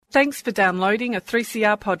Thanks for downloading a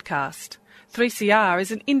 3CR podcast. 3CR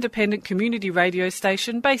is an independent community radio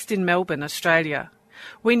station based in Melbourne, Australia.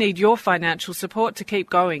 We need your financial support to keep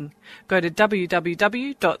going. Go to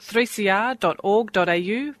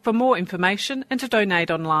www.3cr.org.au for more information and to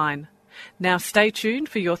donate online. Now stay tuned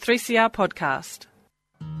for your 3CR podcast.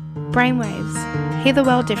 Brainwaves. Hear the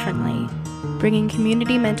world differently. Bringing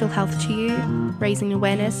community mental health to you, raising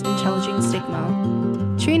awareness and challenging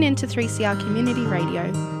stigma. Tune in to 3CR Community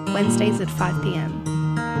Radio, Wednesdays at 5 p.m.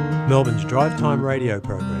 Melbourne's Drive Time radio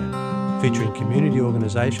program, featuring community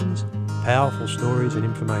organisations, powerful stories and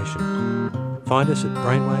information. Find us at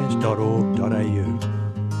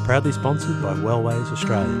brainwaves.org.au. Proudly sponsored by Wellways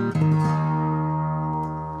Australia.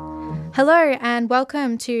 Hello and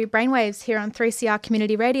welcome to Brainwaves here on 3CR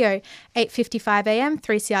Community Radio, 8:55am,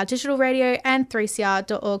 3CR Digital Radio and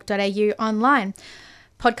 3cr.org.au online.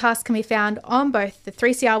 Podcasts can be found on both the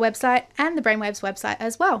 3CR website and the Brainwaves website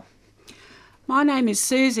as well. My name is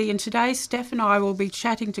Susie and today Steph and I will be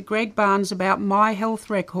chatting to Greg Barnes about My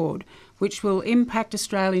Health Record, which will impact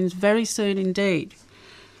Australians very soon indeed.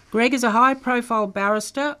 Greg is a high-profile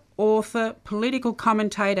barrister, author, political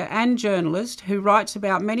commentator and journalist who writes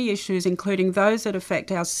about many issues including those that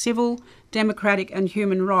affect our civil, democratic and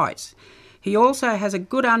human rights. He also has a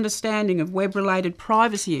good understanding of web-related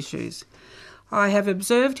privacy issues. I have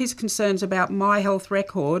observed his concerns about My Health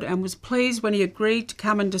Record and was pleased when he agreed to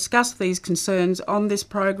come and discuss these concerns on this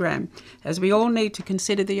program, as we all need to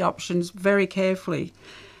consider the options very carefully.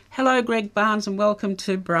 Hello, Greg Barnes, and welcome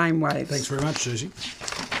to Brainwaves. Thanks very much, Susie.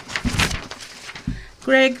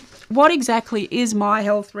 Greg, what exactly is My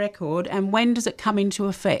Health Record and when does it come into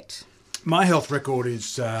effect? My Health Record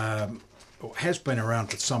has been around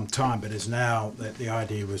for some time, but is now that the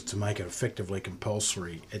idea was to make it effectively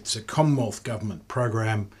compulsory. It's a Commonwealth government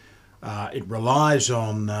program. It relies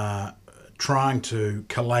on trying to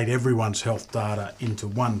collate everyone's health data into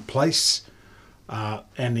one place,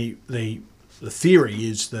 and the theory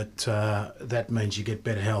is that that means you get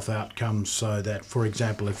better health outcomes. So that, for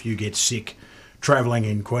example, if you get sick travelling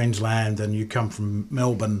in Queensland and you come from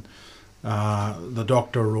Melbourne, the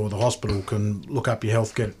doctor or the hospital can look up your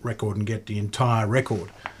health record and get the entire record.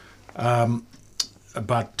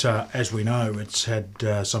 But as we know, it's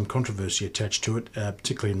had some controversy attached to it,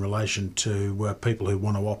 particularly in relation to people who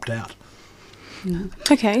want to opt out. Yeah.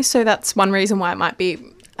 Okay, so that's one reason why it might be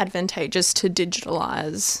advantageous to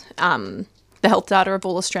digitalise the health data of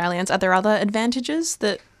all Australians. Are there other advantages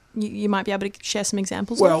that you might be able to share some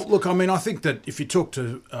examples of? Well, look, I mean, I think that if you talk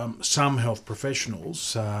to some health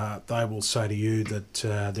professionals, they will say to you that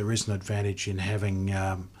there is an advantage in having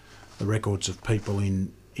the records of people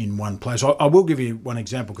in one place. I will give you one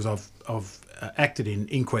example because I've acted in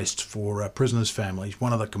inquests for prisoners' families.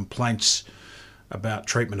 One of the complaints about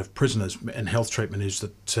treatment of prisoners and health treatment is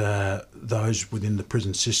that those within the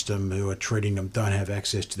prison system who are treating them don't have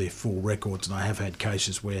access to their full records. And I have had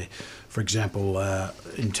cases where, for example,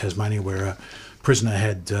 in Tasmania, where a prisoner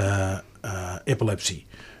had epilepsy,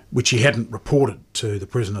 which he hadn't reported to the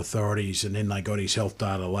prison authorities, and then they got his health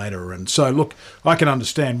data later. And so, look, I can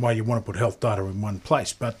understand why you want to put health data in one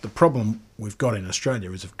place, but the problem we've got in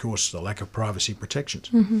Australia is, of course, the lack of privacy protections.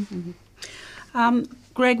 Mm-hmm.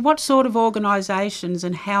 Greg, what sort of organisations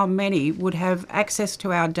and how many would have access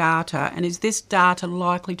to our data, and is this data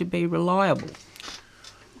likely to be reliable?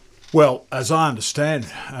 Well, as I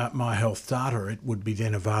understand My Health data, it would be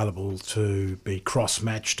then available to be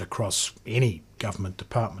cross-matched across any government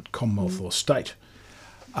department, Commonwealth or state.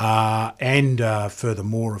 And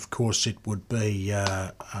furthermore, of course, it would be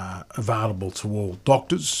available to all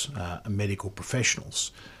doctors and medical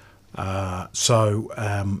professionals.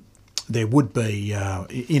 There would be,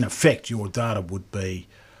 in effect, your data would be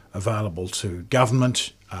available to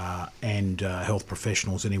government and health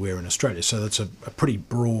professionals anywhere in Australia. So that's a pretty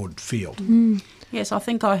broad field. Mm. Yes, I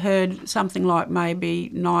think I heard something like maybe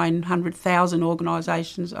 900,000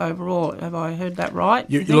 organisations overall. Have I heard that right?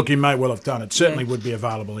 You may well have done. It certainly would be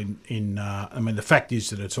available the fact is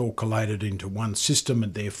that it's all collated into one system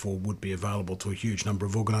and therefore would be available to a huge number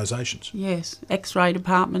of organisations. Yes, X-ray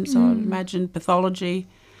departments, I would imagine, pathology,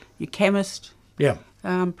 your chemist. Yeah.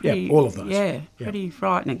 All of those. Yeah, pretty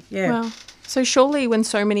frightening. Yeah. Well, so surely when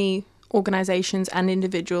so many organisations and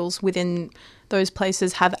individuals within those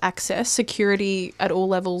places have access, security at all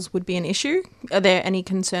levels would be an issue. Are there any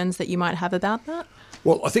concerns that you might have about that?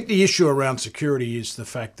 Well, I think the issue around security is the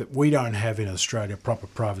fact that we don't have in Australia proper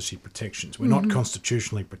privacy protections. We're not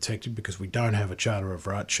constitutionally protected because we don't have a Charter of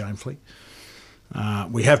Rights, shamefully.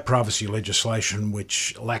 We have privacy legislation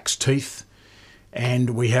which lacks teeth.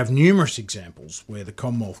 And we have numerous examples where the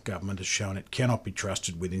Commonwealth Government has shown it cannot be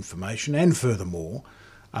trusted with information, and furthermore,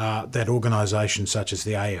 that organisations such as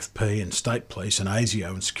the AFP and state police and ASIO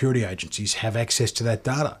and security agencies have access to that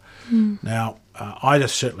data. Now, I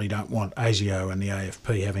just certainly don't want ASIO and the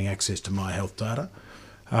AFP having access to my health data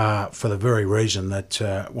for the very reason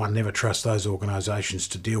that one never trusts those organisations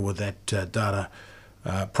to deal with that data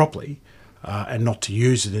properly and not to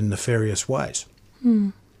use it in nefarious ways.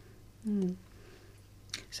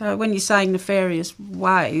 So when you're saying nefarious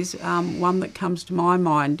ways, one that comes to my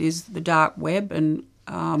mind is the dark web, and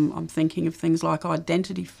I'm thinking of things like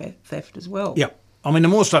identity theft as well. Yeah. I mean, the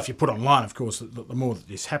more stuff you put online, of course, the more that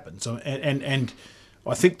this happens. And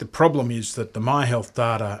I think the problem is that the My Health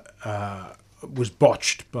data was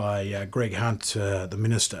botched by Greg Hunt, the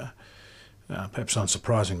Minister, perhaps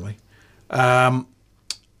unsurprisingly. And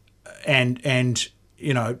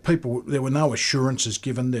you know, there were no assurances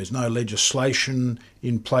given. There's no legislation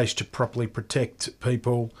in place to properly protect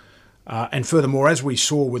people. And furthermore, as we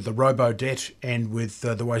saw with the robo-debt and with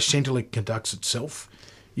the way Centrelink conducts itself,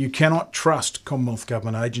 you cannot trust Commonwealth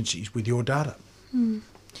Government agencies with your data.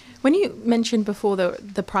 When you mentioned before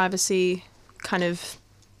the privacy kind of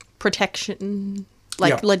protection,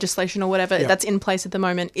 like legislation or whatever that's in place at the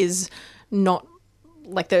moment is not,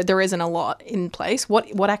 like there isn't a lot in place.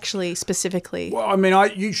 What actually specifically? Well, I mean,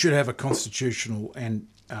 you should have a constitutional and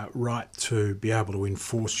right to be able to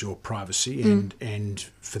enforce your privacy and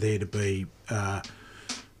for there to be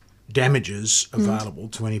damages available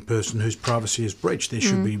to any person whose privacy is breached. There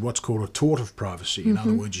should be what's called a tort of privacy. In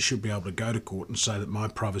other words, you should be able to go to court and say that my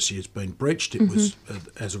privacy has been breached. It was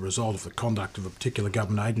as a result of the conduct of a particular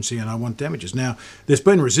government agency and I want damages. Now, there's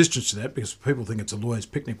been resistance to that because people think it's a lawyer's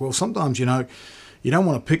picnic. Well, sometimes, you know, you don't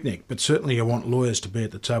want a picnic, but certainly you want lawyers to be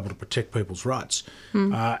at the table to protect people's rights.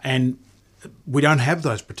 And we don't have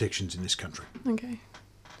those protections in this country. Okay.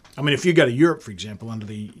 I mean, if you go to Europe, for example, under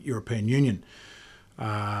the European Union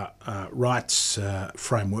rights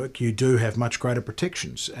framework, you do have much greater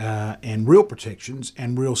protections and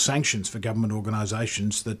real sanctions for government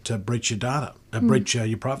organisations that breach your data, breach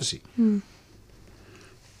your privacy.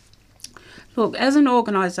 Look, as an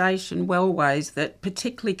organisation, Wellways, that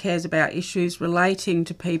particularly cares about issues relating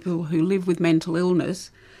to people who live with mental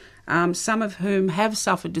illness, some of whom have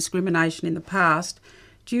suffered discrimination in the past,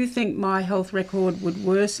 do you think My Health Record would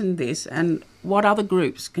worsen this? And what other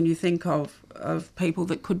groups can you think of people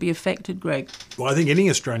that could be affected, Greg? Well, I think any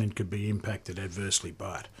Australian could be impacted adversely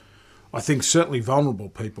by it. I think certainly vulnerable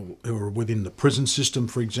people who are within the prison system,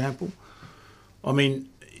 for example. I mean,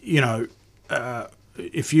 you know,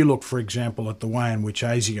 if you look, for example, at the way in which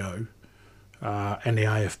ASIO and the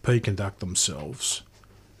AFP conduct themselves,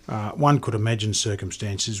 one could imagine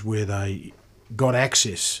circumstances where they got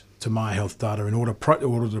access to My Health data in order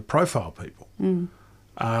to profile people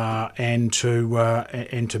and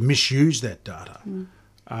to misuse that data.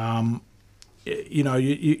 You know,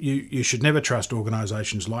 you should never trust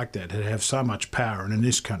organisations like that that have so much power and in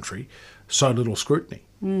this country so little scrutiny.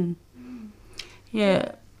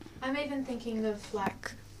 Yeah. I'm even thinking of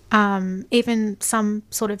like even some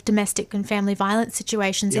sort of domestic and family violence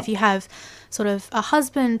situations. If you have sort of a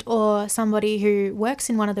husband or somebody who works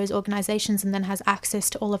in one of those organisations and then has access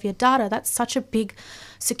to all of your data, that's such a big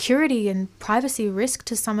security and privacy risk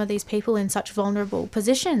to some of these people in such vulnerable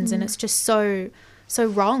positions. And it's just so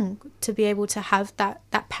wrong to be able to have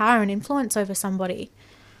that power and influence over somebody.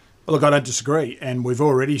 Well, look, I don't disagree. And we've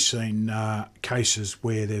already seen cases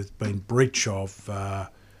where there's been breach of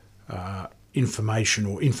information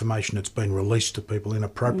that's been released to people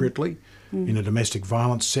inappropriately in a domestic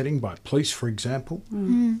violence setting by police, for example.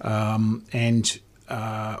 And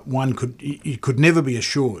you could never be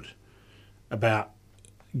assured about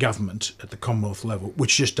government at the Commonwealth level,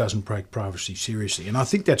 which just doesn't take privacy seriously. And I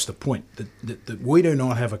think that's the point, that we do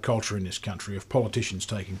not have a culture in this country of politicians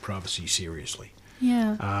taking privacy seriously.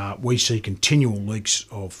 We see continual leaks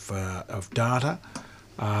of data.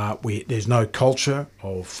 There's no culture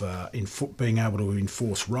of being able to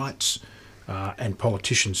enforce rights and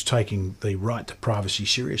politicians taking the right to privacy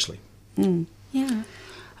seriously. Some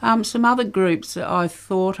other groups that I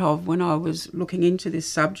thought of when I was looking into this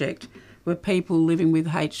subject were people living with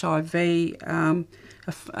HIV.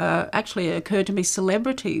 Actually, it occurred to me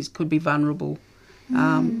celebrities could be vulnerable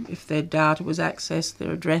if their data was accessed,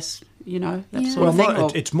 their address, you know, that sort of thing.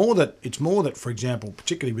 Well, it's more that, for example,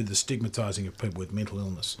 particularly with the stigmatising of people with mental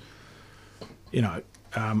illness, you know,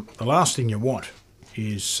 the last thing you want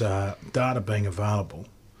is data being available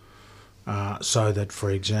so that, for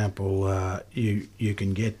example, you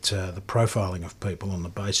can get the profiling of people on the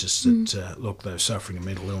basis that, look, they're suffering a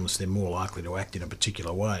mental illness, they're more likely to act in a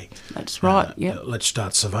particular way. That's right, Let's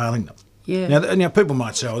start surveilling them. Yeah. Now, people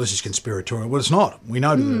might say, oh, this is conspiratorial. Well, it's not. We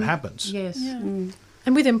know that it happens. Yes.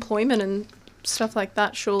 And with employment and stuff like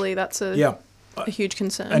that, surely that's a huge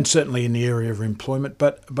concern. And certainly in the area of employment,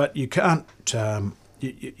 but you can't.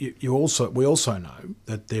 We also know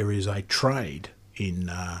that there is a trade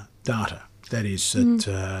in data. That is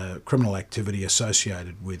that criminal activity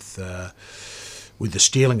associated with the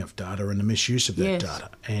stealing of data and the misuse of that data.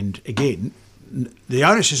 And again, the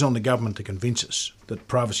onus is on the government to convince us that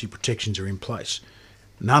privacy protections are in place.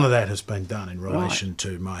 None of that has been done in relation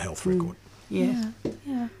to My Health Record. Yeah.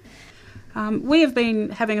 We have been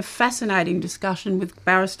having a fascinating discussion with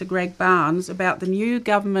Barrister Greg Barnes about the new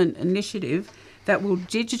government initiative that will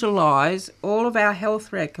digitalise all of our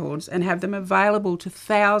health records and have them available to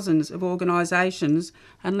thousands of organisations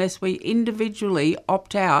unless we individually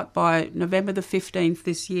opt out by November the 15th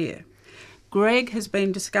this year. Greg has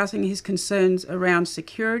been discussing his concerns around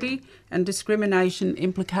security and discrimination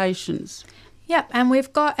implications. Yep, and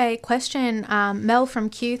we've got a question, Mel from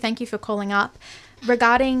Q, thank you for calling up,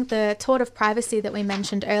 regarding the tort of privacy that we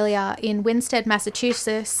mentioned earlier. In Winstead,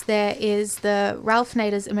 Massachusetts, there is the Ralph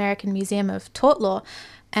Nader's American Museum of Tort Law,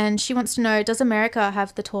 and she wants to know, does America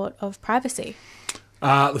have the tort of privacy?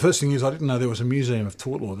 The first thing is, I didn't know there was a museum of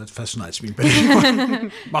tort law. That fascinates me. But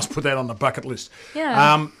anyway, must put that on the bucket list.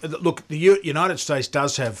 Yeah. Look, the United States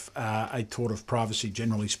does have a tort of privacy,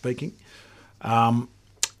 generally speaking.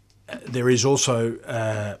 There is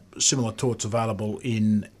also similar torts available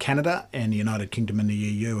in Canada and the United Kingdom and the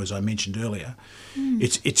EU, as I mentioned earlier.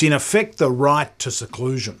 It's in effect the right to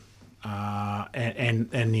seclusion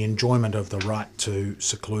and the enjoyment of the right to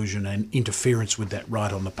seclusion and interference with that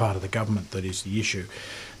right on the part of the government that is the issue.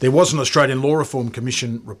 There was an Australian Law Reform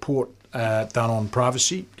Commission report done on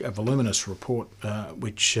privacy, a voluminous report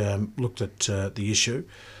which looked at the issue.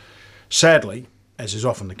 Sadly, as is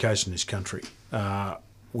often the case in this country,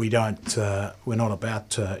 we're not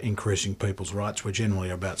about increasing people's rights. We're generally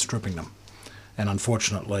about stripping them. And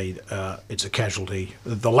unfortunately, it's a casualty.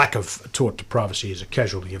 The lack of tort to privacy is a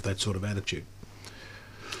casualty of that sort of attitude.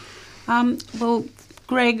 Well,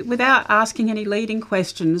 Greg, without asking any leading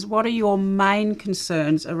questions, what are your main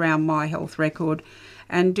concerns around My Health Record?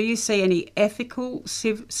 And do you see any ethical,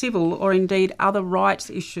 civil or indeed other rights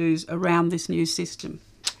issues around this new system?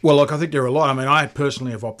 Well, look, I think there are a lot. I mean, I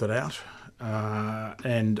personally have opted out.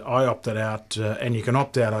 And I opted out, and you can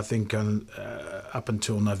opt out, I think, up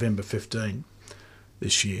until November 15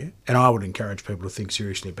 this year. And I would encourage people to think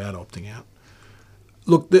seriously about opting out.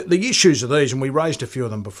 Look, the issues are these, and we raised a few of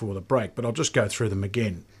them before the break, but I'll just go through them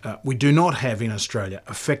again. We do not have in Australia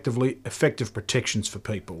effective protections for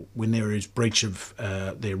people when there is breach of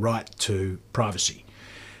their right to privacy.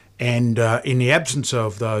 And in the absence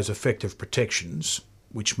of those effective protections,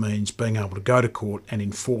 which means being able to go to court and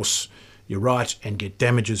enforce your right and get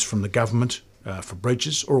damages from the government for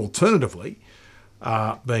breaches, or alternatively,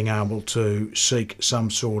 being able to seek some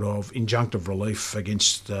sort of injunctive relief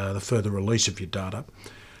against the further release of your data,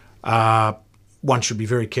 one should be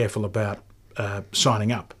very careful about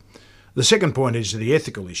signing up. The second point is the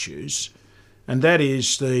ethical issues, and that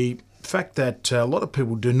is the fact that a lot of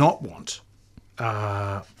people do not want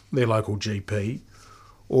their local GP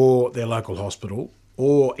or their local hospital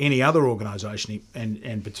or any other organisation,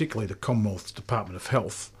 and particularly the Commonwealth Department of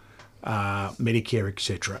Health, Medicare,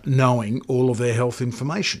 etc., knowing all of their health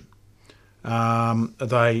information.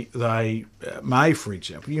 They may, for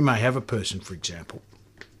example, you may have a person, for example,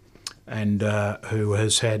 and who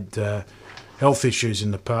has had health issues in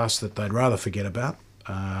the past that they'd rather forget about.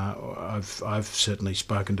 I've certainly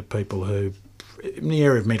spoken to people who, in the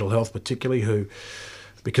area of mental health particularly, who,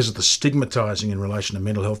 because of the stigmatising in relation to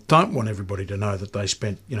mental health, don't want everybody to know that they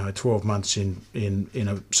spent 12 months in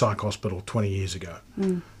a psych hospital 20 years ago.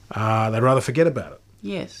 They'd rather forget about it.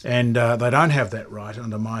 Yes. And they don't have that right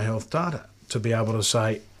under My Health data to be able to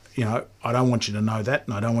say, I don't want you to know that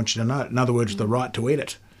and I don't want you to know it. In other words, the right to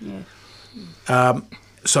edit. Yeah.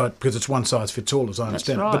 Because it's one size fits all, as I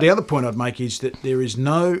understand That's right. it. But the other point I'd make is that there is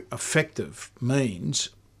no effective means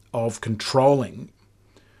of controlling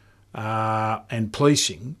and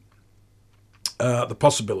policing the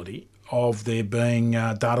possibility of there being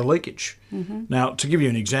data leakage. Mm-hmm. Now, to give you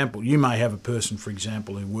an example, you may have a person, for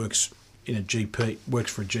example, who works for a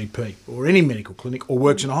GP or any medical clinic or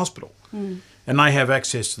works in a hospital, and they have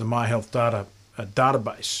access to the My Health data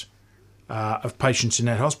database of patients in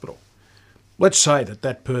that hospital. Let's say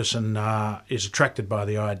that person is attracted by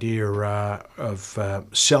the idea of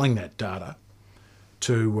selling that data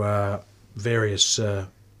to various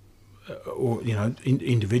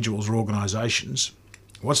individuals or organisations.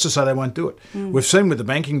 What's to say they won't do it? We've seen with the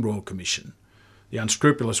Banking Royal Commission the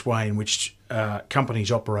unscrupulous way in which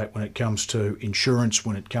companies operate when it comes to insurance,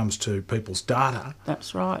 when it comes to people's data.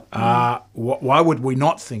 That's right. Why would we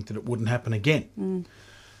not think that it wouldn't happen again?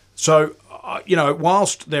 So,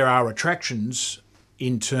 whilst there are attractions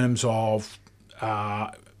in terms of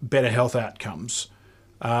better health outcomes,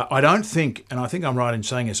 I don't think, and I think I'm right in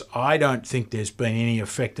saying this, I don't think there's been any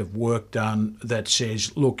effective work done that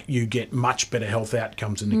says, look, you get much better health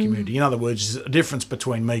outcomes in the community. In other words, is it the difference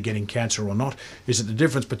between me getting cancer or not? Is it the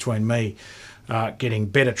difference between me getting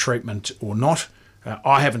better treatment or not?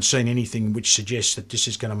 I haven't seen anything which suggests that this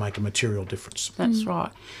is going to make a material difference. That's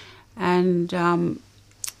right. And,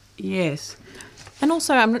 yes. And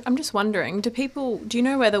also, I'm just wondering, do you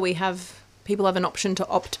know whether people have an option to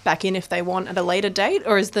opt back in if they want at a later date,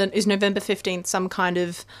 or is November 15th some kind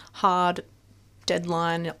of hard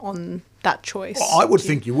deadline on that choice? Well, I would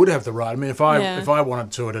think you would have the right. I mean, if I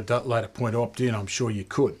wanted to at a later point opt in, I'm sure you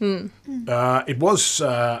could. It was,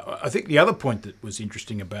 I think the other point that was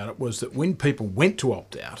interesting about it was that when people went to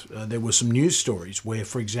opt out, there were some news stories where,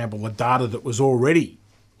 for example, the data that was already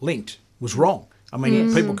linked was wrong. I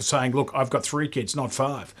mean, people were saying, look, I've got 3 kids, not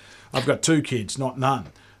 5. I've got 2 kids, not none.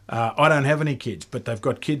 I don't have any kids, but they've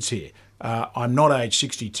got kids here. I'm not age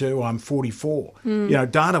 62, I'm 44. The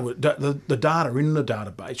data in the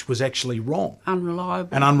database was actually wrong.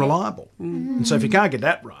 Unreliable. And so if you can't get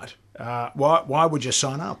that right, why would you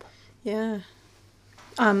sign up? Yeah.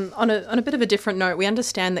 On a bit of a different note, we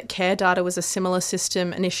understand that Care Data was a similar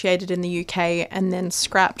system initiated in the UK and then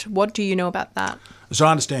scrapped. What do you know about that? As I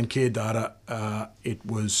understand Care Data, it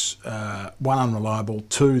was, 1, unreliable,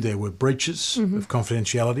 2, there were breaches of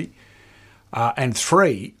confidentiality, and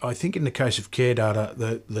 3, I think in the case of Care Data,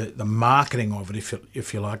 the marketing of it,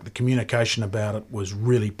 if you like, the communication about it was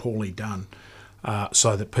really poorly done,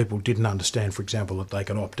 so that people didn't understand, for example, that they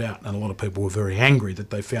could opt out, and a lot of people were very angry that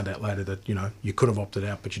they found out later that, you could have opted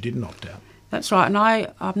out, but you didn't opt out. That's right, and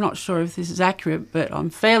I'm not sure if this is accurate, but I'm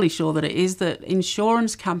fairly sure that it is, that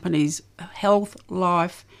insurance companies, health,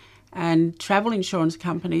 life and travel insurance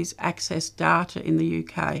companies access data in the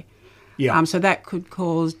UK. Yeah. So that could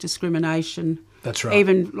cause discrimination. That's right.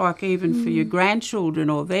 Even for your grandchildren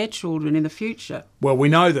or their children in the future. Well, we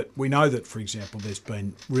know that, for example, there's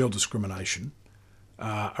been real discrimination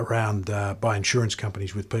around by insurance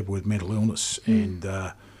companies with people with mental illness, and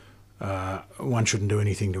one shouldn't do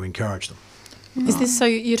anything to encourage them. Is this, so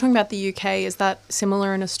you're talking about the UK, is that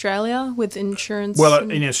similar in Australia with insurance? Well,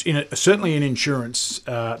 certainly in insurance,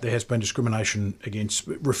 there has been discrimination against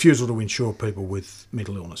refusal to insure people with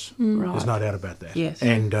mental illness. Right. There's no doubt about that. Yes.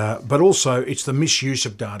 And but also it's the misuse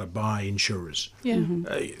of data by insurers. Yeah.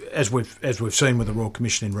 As we've seen with the Royal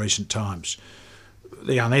Commission in recent times,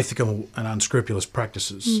 the unethical and unscrupulous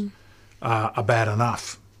practices are bad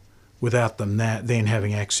enough without them then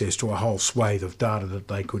having access to a whole swathe of data that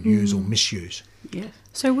they could use or misuse. Yeah.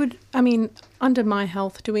 So under My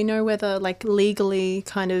Health, do we know whether legally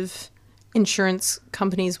kind of insurance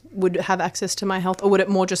companies would have access to My Health, or would it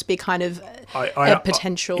more just be kind of a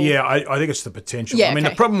potential? I think it's the potential. Yeah, I mean,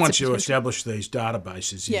 okay. the problem once you establish these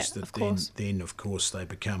databases is that then, of course, they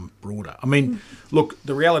become broader. I mean, look,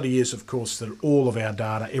 the reality is, of course, that all of our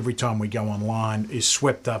data, every time we go online, is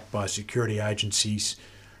swept up by security agencies.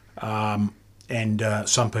 And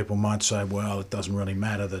some people might say, well, it doesn't really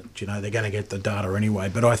matter that, they're going to get the data anyway.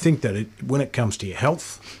 But I think that when it comes to your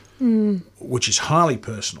health, which is highly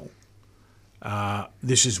personal,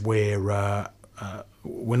 this is where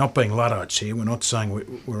we're not being Luddites here. We're not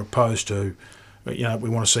saying we're opposed to, we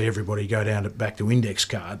want to see everybody go back to index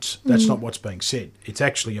cards. That's not what's being said. It's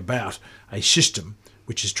actually about a system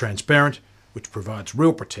which is transparent, which provides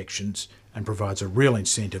real protections and provides a real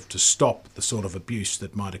incentive to stop the sort of abuse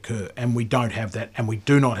that might occur. And we don't have that, and we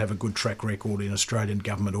do not have a good track record in Australian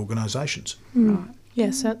government organisations. Right.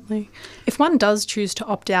 Yeah, certainly. If one does choose to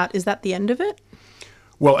opt out, is that the end of it?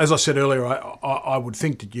 Well, as I said earlier, I would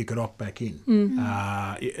think that you could opt back in.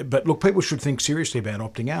 But look, people should think seriously about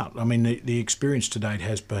opting out. I mean, the experience to date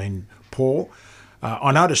has been poor.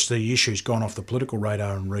 I noticed the issue's gone off the political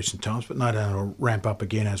radar in recent times, but no doubt it'll ramp up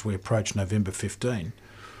again as we approach November 15.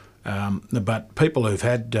 But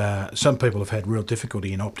some people have had real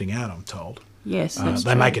difficulty in opting out, I'm told. Yes, that's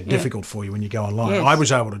they true. make it difficult for you when you go online. Yes. I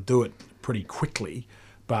was able to do it pretty quickly,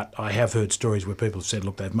 but I have heard stories where people have said,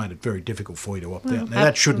 look, they've made it very difficult for you to opt out. Now,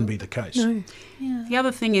 that shouldn't be the case. No. Yeah. The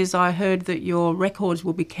other thing is, I heard that your records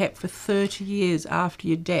will be kept for 30 years after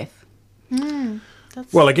your death.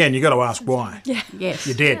 Well, again, you've got to ask why. Yeah. Yes.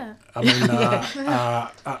 You're dead. Yeah. I mean,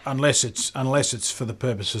 unless it's for the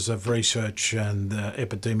purposes of research and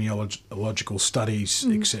epidemiological studies,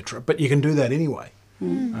 etc. But you can do that anyway.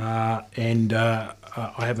 and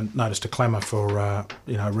I haven't noticed a clamour for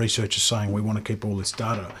researchers saying we want to keep all this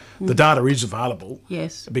data. The data is available,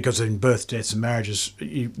 Yes. because in birth, deaths and marriages,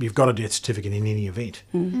 you've got a death certificate in any event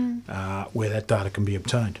where that data can be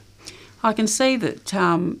obtained. I can see that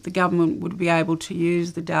the government would be able to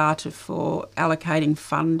use the data for allocating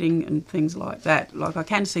funding and things like that. Like, I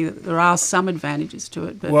can see that there are some advantages to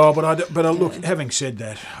it. But Look, having said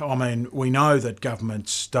that, I mean, we know that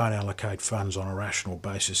governments don't allocate funds on a rational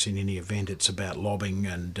basis in any event. It's about lobbying,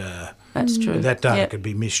 and that's true. That data could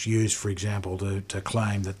be misused, for example, to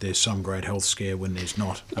claim that there's some great health scare when there's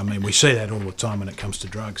not. I mean, we see that all the time when it comes to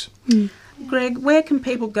drugs. Greg, where can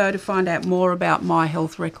people go to find out more about My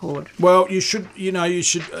Health Record? Well, you should. I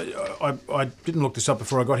didn't look this up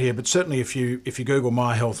before I got here, but certainly if you Google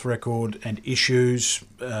My Health Record and issues,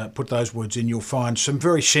 put those words in, you'll find some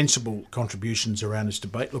very sensible contributions around this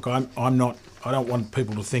debate. Look, I don't want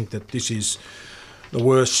people to think that this is the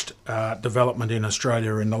worst development in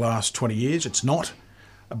Australia in the last 20 years. It's not.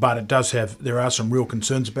 But there are some real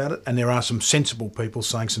concerns about it, and there are some sensible people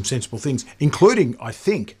saying some sensible things, including, I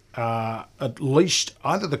think, at least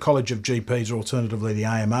either the College of GPs or alternatively the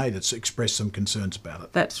AMA that's expressed some concerns about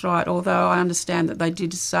it. That's right, although I understand that they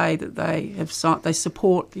did say that they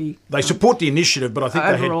support the... They support the initiative, but I think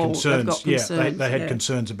overall, they had concerns. got concerns. They had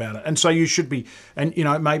concerns about it. And so you should be, and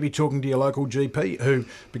maybe talking to your local GP,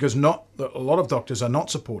 because a lot of doctors are not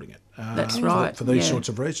supporting it. That's right. For these sorts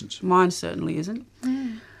of reasons. Mine certainly isn't.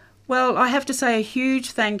 Well, I have to say a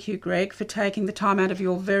huge thank you, Greg, for taking the time out of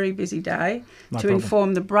your very busy day to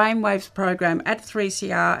inform the Brainwaves program at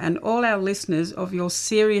 3CR and all our listeners of your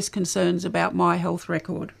serious concerns about My Health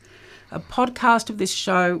Record. A podcast of this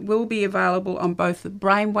show will be available on both the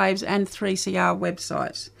Brainwaves and 3CR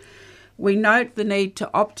websites. We note the need to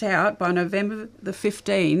opt out by November the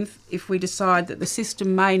 15th if we decide that the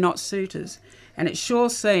system may not suit us, and it sure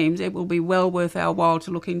seems it will be well worth our while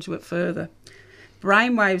to look into it further.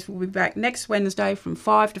 Brainwaves will be back next Wednesday from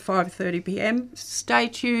 5 to 5:30 p.m. Stay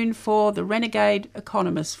tuned for the Renegade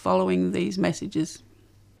Economist following these messages.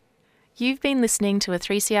 You've been listening to a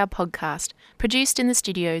 3CR podcast produced in the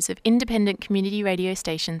studios of independent community radio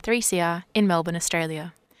station 3CR in Melbourne,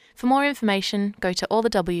 Australia. For more information, go to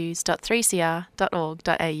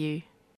allthews.3cr.org.au.